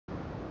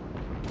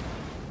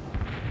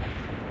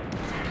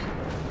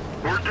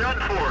done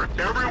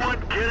for. Everyone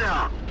get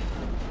out.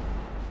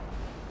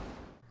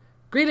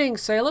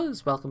 Greetings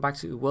sailors, welcome back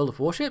to World of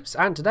Warships,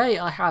 and today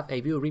I have a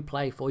viewer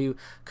replay for you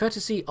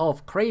courtesy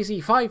of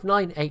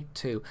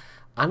Crazy5982,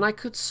 and I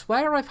could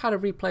swear I've had a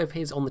replay of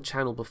his on the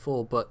channel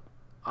before, but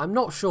I'm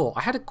not sure.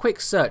 I had a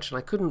quick search and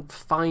I couldn't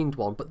find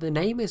one, but the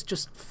name is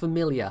just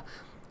familiar.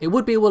 It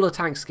would be a World of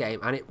Tanks game,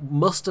 and it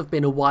must have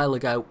been a while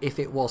ago if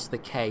it was the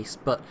case,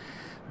 but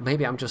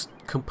maybe I'm just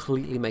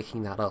completely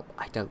making that up.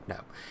 I don't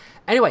know.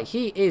 Anyway,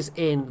 he is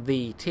in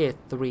the Tier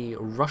 3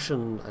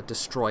 Russian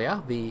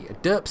destroyer, the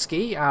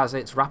Derzki, as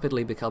it's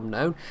rapidly become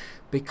known,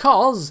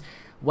 because,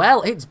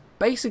 well, it's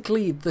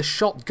basically the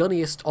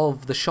shotgunniest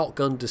of the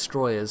shotgun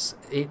destroyers.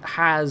 It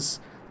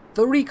has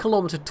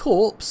 3-kilometer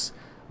torps,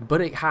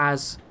 but it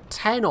has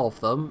 10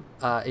 of them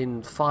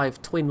in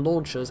 5 twin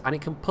launchers, and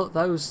it can put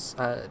those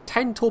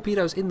 10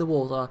 torpedoes in the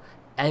water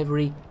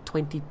every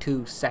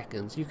 22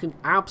 seconds. You can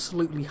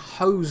absolutely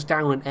hose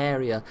down an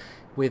area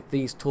with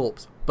these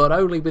torps, but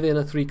only within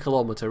a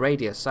 3-kilometer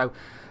radius. So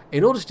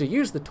in order to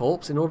use the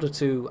torps, in order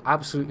to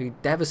absolutely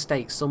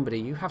devastate somebody,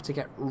 you have to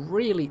get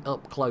really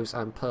up close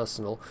and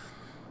personal.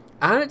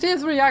 And at Tier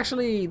 3,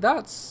 actually,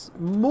 that's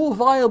more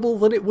viable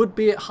than it would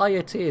be at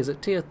higher tiers.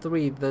 At Tier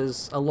 3,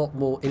 there's a lot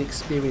more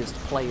inexperienced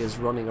players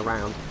running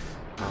around.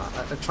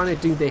 Trying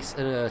to do this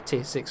in a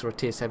Tier 6 or a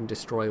Tier 7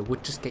 destroyer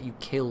would just get you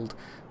killed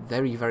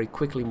very, very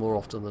quickly more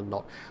often than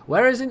not.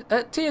 Whereas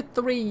at Tier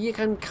 3, you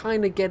can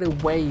kind of get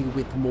away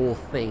with more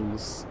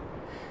things.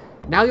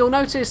 Now you'll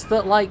notice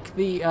that, like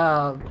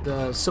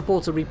the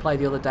supporter replay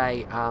the other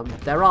day,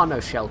 there are no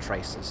shell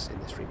tracers in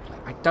this replay.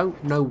 I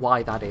don't know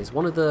why that is.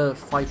 One of the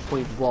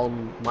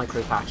 5.1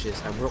 micro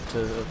patches, and we're up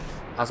to,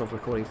 as of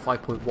recording,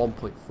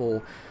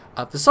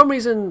 5.1.4. For some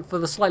reason, for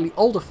the slightly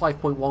older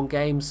 5.1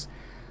 games,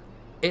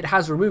 it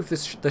has removed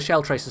the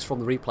shell tracers from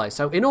the replay.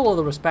 So in all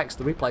other respects,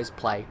 the replays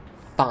play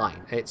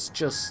fine. It's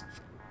just,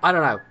 I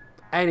don't know.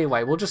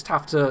 Anyway, we'll just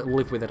have to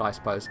live with it, I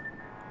suppose.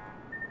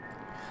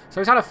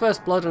 So he's had a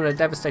first blood and a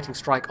devastating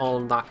strike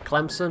on that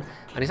Clemson,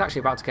 and he's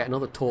actually about to get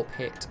another torp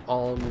hit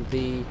on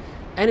the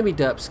enemy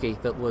Derzki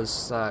that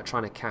was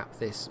trying to cap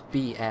this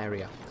B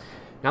area.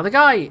 Now the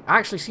guy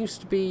actually seems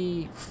to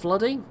be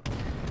flooding,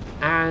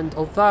 and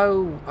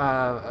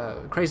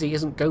although Crazy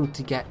isn't going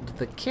to get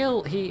the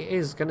kill, he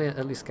is going to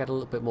at least get a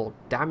little bit more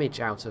damage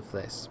out of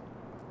this.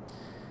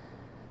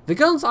 The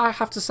guns, I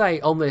have to say,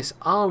 on this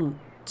aren't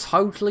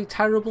totally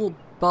terrible,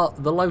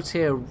 but the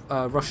low-tier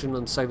Russian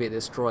and Soviet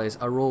destroyers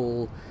are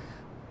all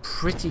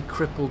pretty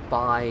crippled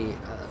by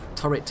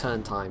turret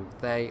turn time.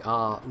 They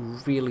are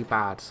really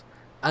bad.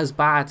 As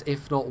bad,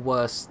 if not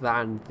worse,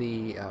 than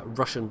the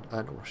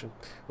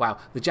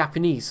the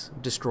Japanese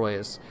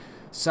destroyers.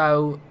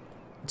 So,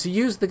 to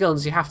use the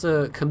guns, you have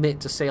to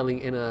commit to sailing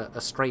in a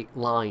straight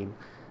line,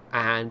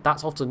 and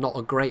that's often not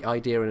a great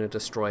idea in a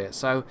destroyer.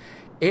 So,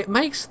 it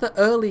makes the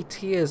early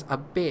tiers a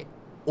bit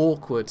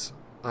awkward,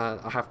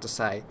 I have to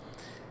say.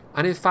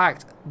 And in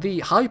fact,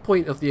 the high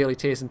point of the early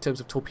tiers in terms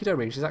of torpedo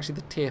range is actually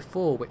the Tier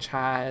 4, which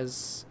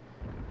has,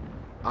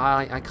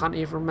 I can't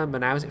even remember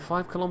now, is it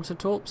 5-kilometer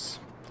torps?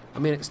 I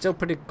mean, it's still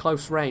pretty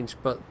close range,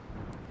 but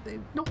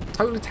not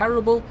totally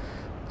terrible.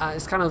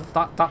 It's kind of,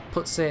 that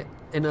puts it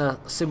in a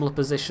similar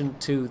position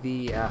to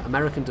the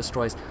American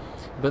destroyers.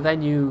 But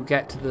then you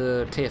get to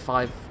the Tier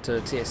 5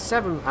 to Tier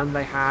 7, and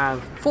they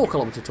have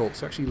 4-kilometer torps,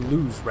 so actually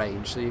lose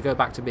range. So you go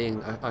back to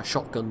being a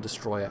shotgun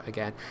destroyer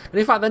again. And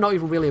in fact, they're not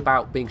even really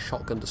about being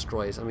shotgun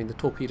destroyers. I mean, the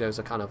torpedoes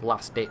are kind of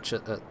last ditch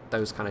at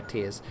those kind of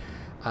tiers.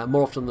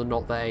 More often than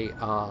not, they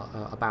are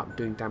about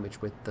doing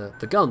damage with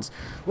the guns.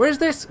 Whereas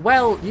this,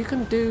 well, you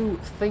can do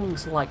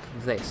things like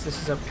this.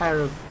 This is a pair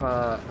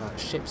of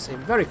ships in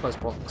very close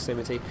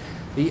proximity.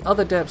 The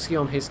other Derzki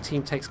on his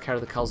team takes care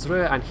of the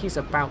Karlsruhe, and he's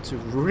about to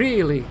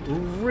really,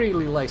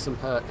 really lay some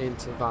hurt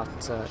into that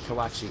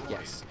Kawachi.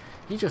 Yes,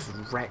 he just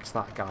wrecked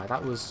that guy.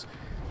 That was,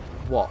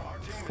 what,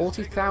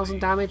 40,000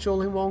 damage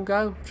all in one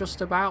go?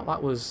 Just about.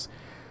 That was,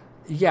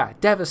 yeah,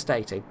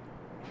 devastating.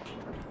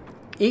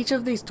 Each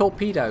of these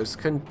torpedoes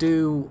can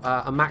do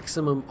a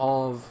maximum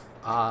of,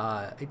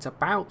 it's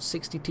about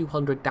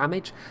 6,200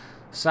 damage.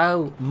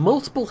 So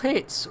multiple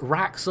hits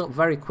racks up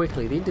very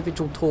quickly. The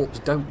individual torps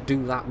don't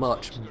do that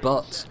much,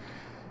 but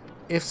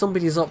if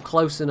somebody's up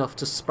close enough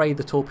to spray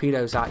the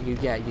torpedoes at you,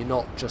 yeah, you're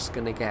not just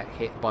going to get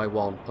hit by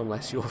one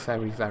unless you're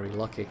very, very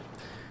lucky.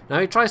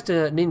 Now he tries to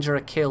ninja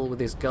a kill with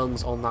his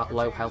guns on that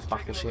low health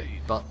battleship,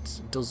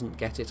 but doesn't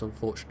get it,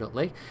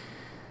 unfortunately.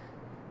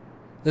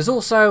 There's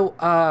also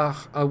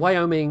a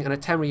Wyoming and a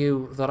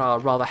Tenryu that are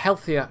rather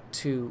healthier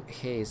to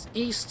his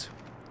east,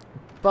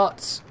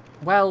 but,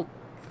 well,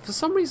 for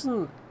some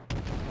reason,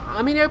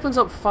 I mean, he opens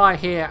up fire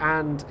here,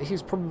 and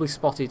he's probably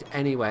spotted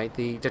anyway.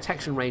 The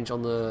detection range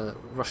on the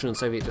Russian and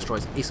Soviet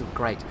destroyers isn't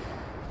great.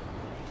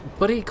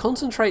 But he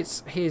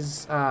concentrates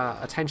his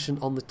attention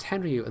on the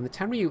Tenryu, and the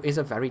Tenryu is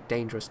a very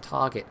dangerous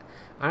target.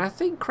 And I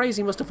think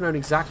Crazy must have known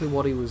exactly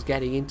what he was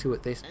getting into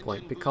at this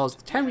point, because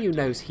the Tenryu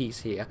knows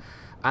he's here.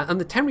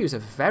 And the Tenryu is a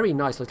very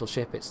nice little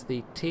ship. It's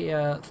the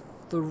Tier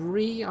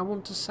 3, I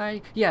want to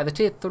say. Yeah, the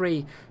Tier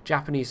 3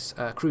 Japanese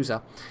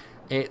cruiser.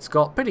 It's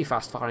got pretty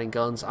fast firing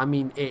guns. I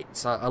mean,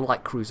 it's a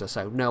light cruiser,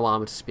 so no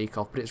armour to speak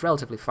of, but it's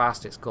relatively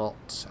fast. It's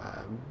got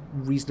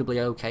reasonably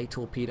okay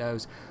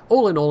torpedoes.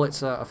 All in all,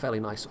 it's a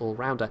fairly nice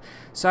all-rounder.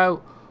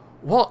 So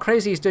what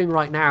Crazy is doing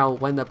right now,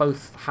 when they're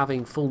both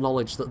having full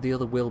knowledge that the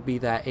other will be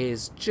there,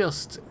 is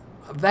just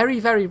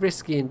very, very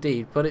risky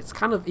indeed, but it's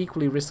kind of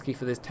equally risky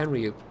for this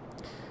Tenryu.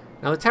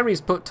 Now the Tenryu's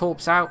put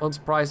torps out,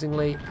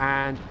 unsurprisingly,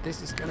 and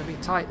this is going to be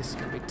tight, this is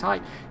going to be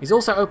tight. He's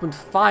also opened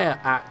fire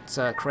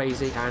at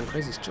Crazy, and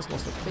Crazy's just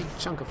lost a big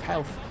chunk of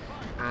health.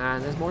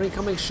 And there's more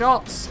incoming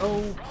shots.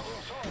 Oh,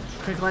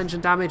 critical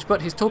engine damage,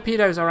 but his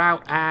torpedoes are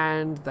out,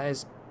 and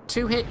there's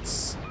 2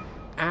 hits.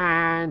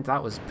 And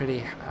that was a pretty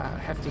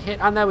hefty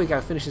hit. And there we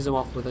go, finishes him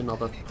off with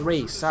another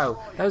 3.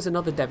 So, that was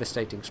another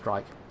devastating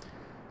strike.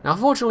 Now,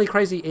 unfortunately,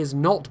 Crazy is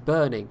not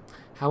burning.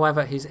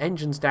 However, his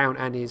engine's down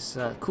and his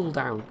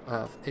cooldown,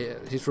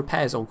 his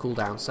repairs on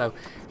cooldown, so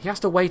he has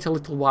to wait a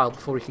little while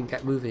before he can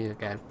get moving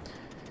again.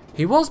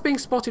 He was being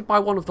spotted by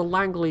one of the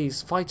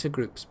Langley's fighter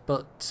groups,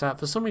 but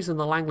for some reason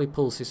the Langley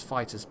pulls his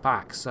fighters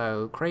back,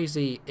 so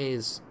Crazy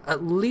is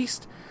at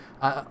least,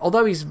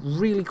 although he's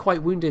really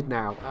quite wounded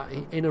now,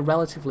 in a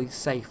relatively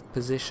safe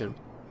position.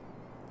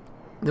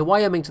 The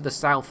Wyoming to the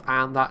south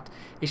and that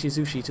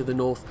Ishizushi to the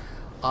north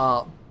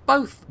are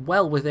both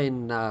well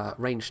within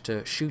range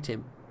to shoot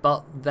him.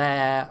 But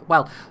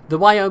well, the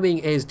Wyoming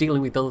is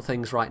dealing with other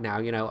things right now.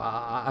 You know,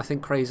 I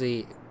think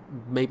Crazy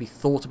maybe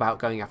thought about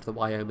going after the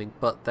Wyoming,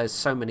 but there's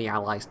so many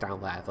allies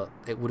down there that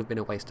it would have been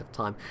a waste of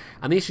time.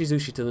 And the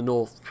Ishizushi to the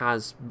north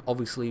has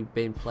obviously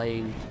been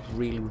playing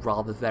really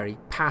rather very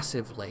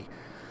passively.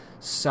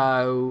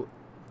 So,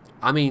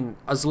 I mean,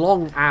 as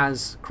long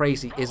as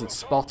Crazy isn't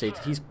spotted,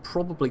 he's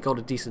probably got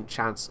a decent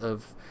chance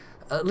of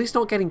at least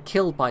not getting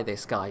killed by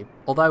this guy.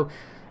 Although,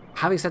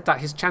 having said that,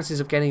 his chances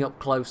of getting up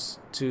close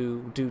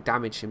to do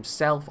damage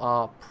himself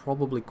are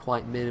probably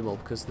quite minimal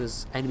because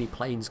there's enemy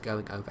planes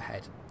going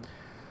overhead.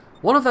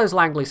 One of those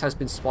Langleys has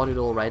been spotted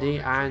already,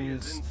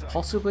 and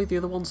possibly the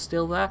other one's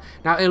still there.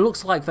 Now, it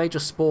looks like they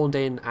just spawned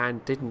in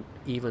and didn't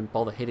even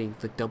bother hitting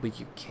the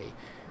W key.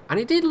 And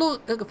it did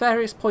look at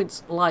various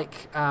points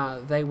like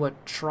they were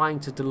trying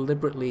to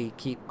deliberately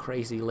keep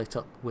Crazy lit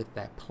up with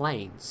their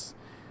planes.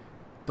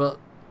 But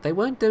they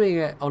weren't doing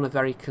it on a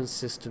very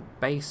consistent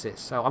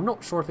basis, so I'm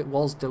not sure if it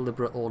was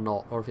deliberate or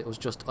not, or if it was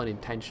just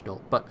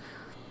unintentional. But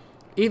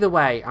either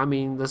way, I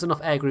mean, there's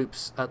enough air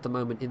groups at the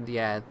moment in the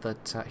air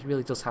that he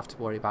really does have to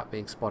worry about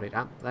being spotted.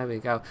 And there we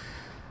go.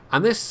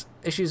 And this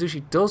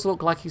Ishizushi does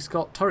look like he's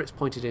got turrets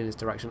pointed in his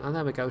direction. And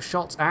there we go,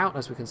 shots out,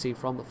 as we can see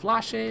from the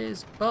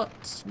flashes,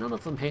 but none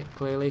of them hit,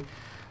 clearly.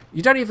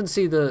 You don't even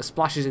see the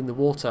splashes in the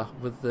water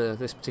with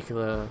this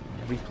particular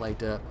replay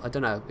derp. I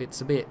don't know,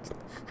 it's a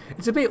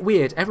bit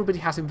weird. Everybody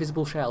has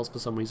invisible shells for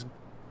some reason.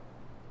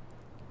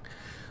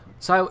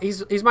 So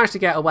he's managed to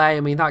get away.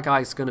 I mean, that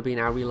guy's going to be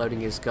now reloading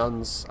his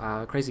guns.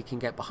 Crazy can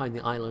get behind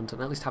the island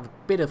and at least have a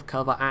bit of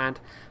cover and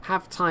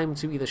have time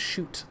to either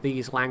shoot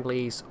these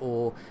Langleys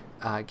or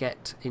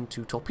get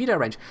into torpedo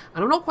range.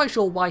 And I'm not quite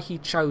sure why he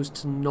chose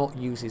to not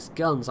use his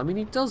guns. I mean,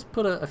 he does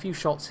put a few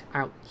shots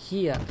out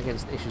here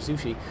against the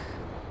Ishizushi,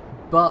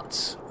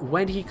 but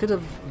when he could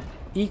have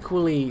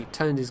equally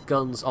turned his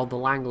guns on the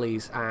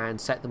Langleys and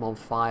set them on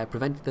fire,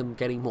 prevented them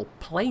getting more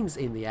planes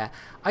in the air,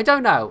 I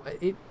don't know.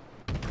 It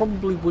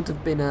probably would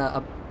have been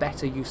a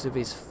better use of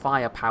his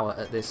firepower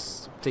at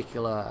this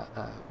particular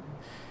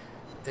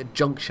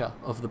juncture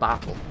of the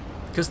battle.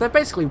 Because they've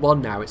basically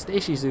won now. It's the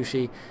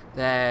Ishizushi,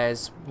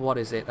 there's, what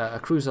is it, a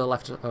cruiser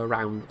left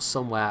around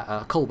somewhere,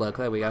 Kolberg,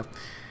 there we go,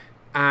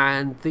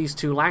 and these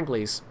 2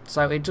 Langleys.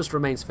 So it just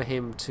remains for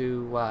him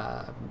to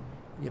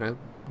you know,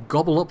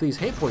 gobble up these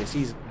hit points.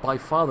 He's by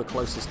far the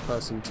closest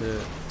person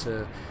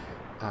to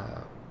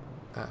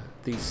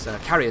these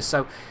carriers.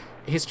 So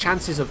his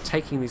chances of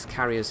taking these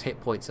carriers' hit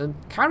points, and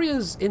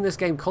carriers in this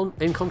game,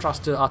 in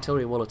contrast to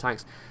artillery and wall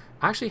tanks,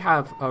 actually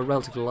have a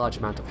relatively large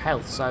amount of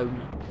health. So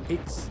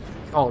it's,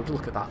 oh,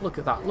 look at that, look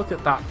at that, look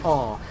at that.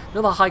 Oh,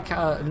 another high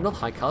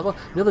caliber,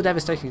 another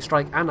devastating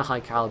strike, and a high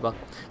caliber.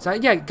 So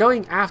yeah,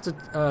 going after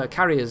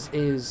carriers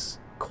is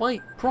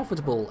quite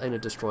profitable in a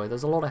destroyer.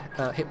 There's a lot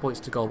of hit points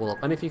to gobble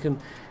up, and if you can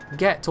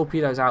get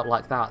torpedoes out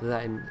like that,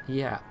 then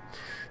yeah.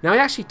 Now he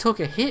actually took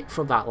a hit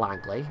from that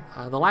Langley.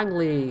 The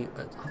Langley,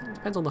 I think it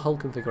depends on the hull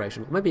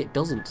configuration. Maybe it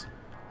doesn't.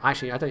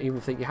 Actually, I don't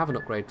even think you have an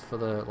upgrade for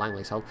the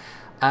Langley's hull.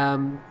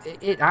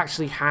 It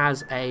actually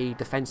has a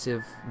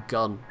defensive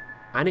gun,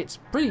 and it's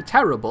pretty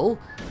terrible.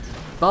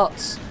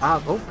 But,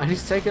 oh, and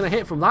he's taking a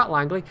hit from that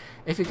Langley.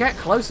 If you get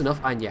close enough,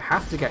 and you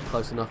have to get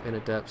close enough in a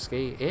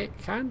Derzki, it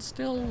can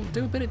still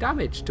do a bit of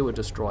damage to a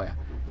destroyer,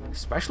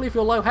 especially if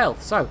you're low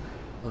health. So,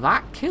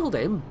 that killed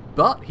him,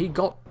 but he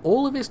got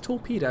all of his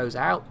torpedoes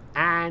out,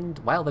 and,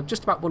 well, they've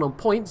just about won on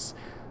points.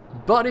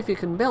 But if you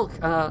can milk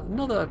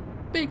another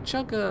big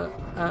chunk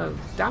of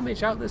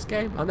damage out of this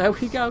game, and there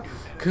we go,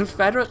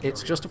 Confederate,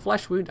 it's just a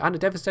flesh wound and a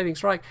devastating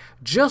strike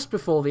just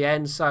before the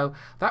end. So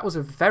that was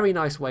a very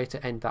nice way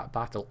to end that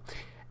battle.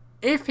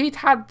 If he'd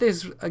had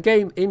this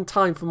game in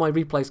time for my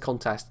replays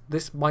contest,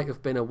 this might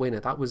have been a winner.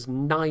 That was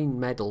 9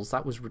 medals.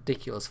 That was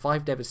ridiculous.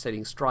 5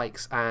 devastating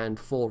strikes and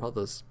 4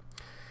 others.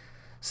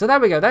 So there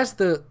we go. There's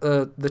the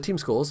team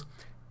scores.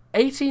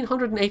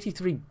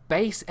 1883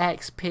 base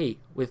XP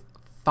with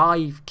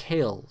 5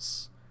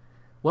 kills.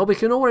 Well, we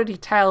can already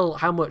tell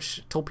how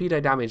much torpedo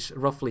damage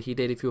roughly he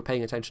did if you were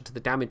paying attention to the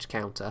damage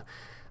counter.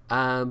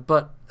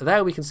 But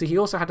there we can see he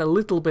also had a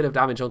little bit of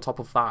damage on top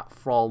of that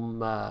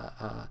from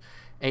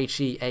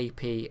HE,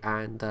 AP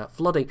and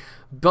flooding.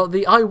 But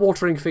the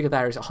eye-watering figure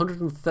there is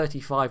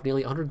 135,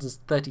 nearly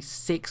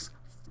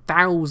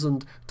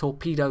 136,000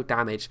 torpedo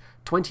damage,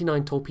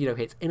 29 torpedo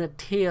hits in a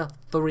tier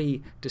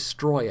 3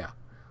 destroyer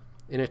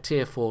in a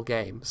tier 4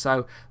 game.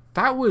 So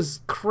that was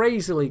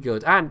crazily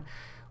good. And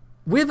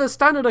with a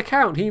standard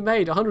account, he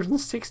made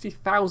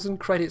 160,000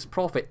 credits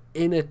profit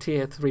in a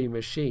tier 3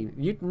 machine.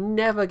 You'd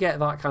never get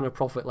that kind of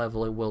profit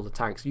level in World of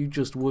Tanks. You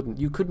just wouldn't.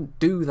 You couldn't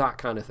do that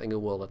kind of thing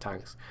in World of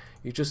Tanks.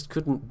 You just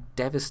couldn't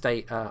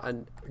devastate a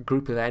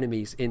group of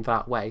enemies in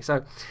that way.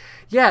 So,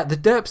 yeah, the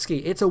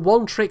Derzki, it's a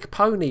one-trick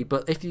pony,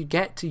 but if you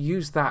get to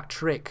use that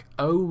trick,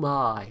 oh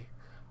my,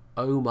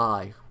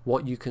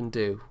 what you can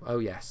do. Oh,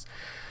 yes.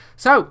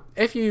 So,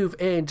 if you've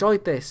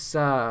enjoyed this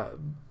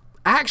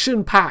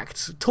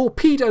action-packed,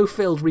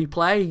 torpedo-filled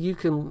replay, you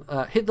can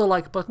hit the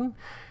like button,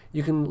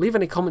 you can leave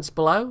any comments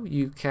below,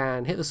 you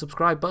can hit the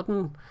subscribe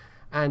button,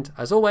 and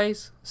as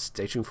always,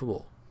 stay tuned for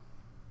more.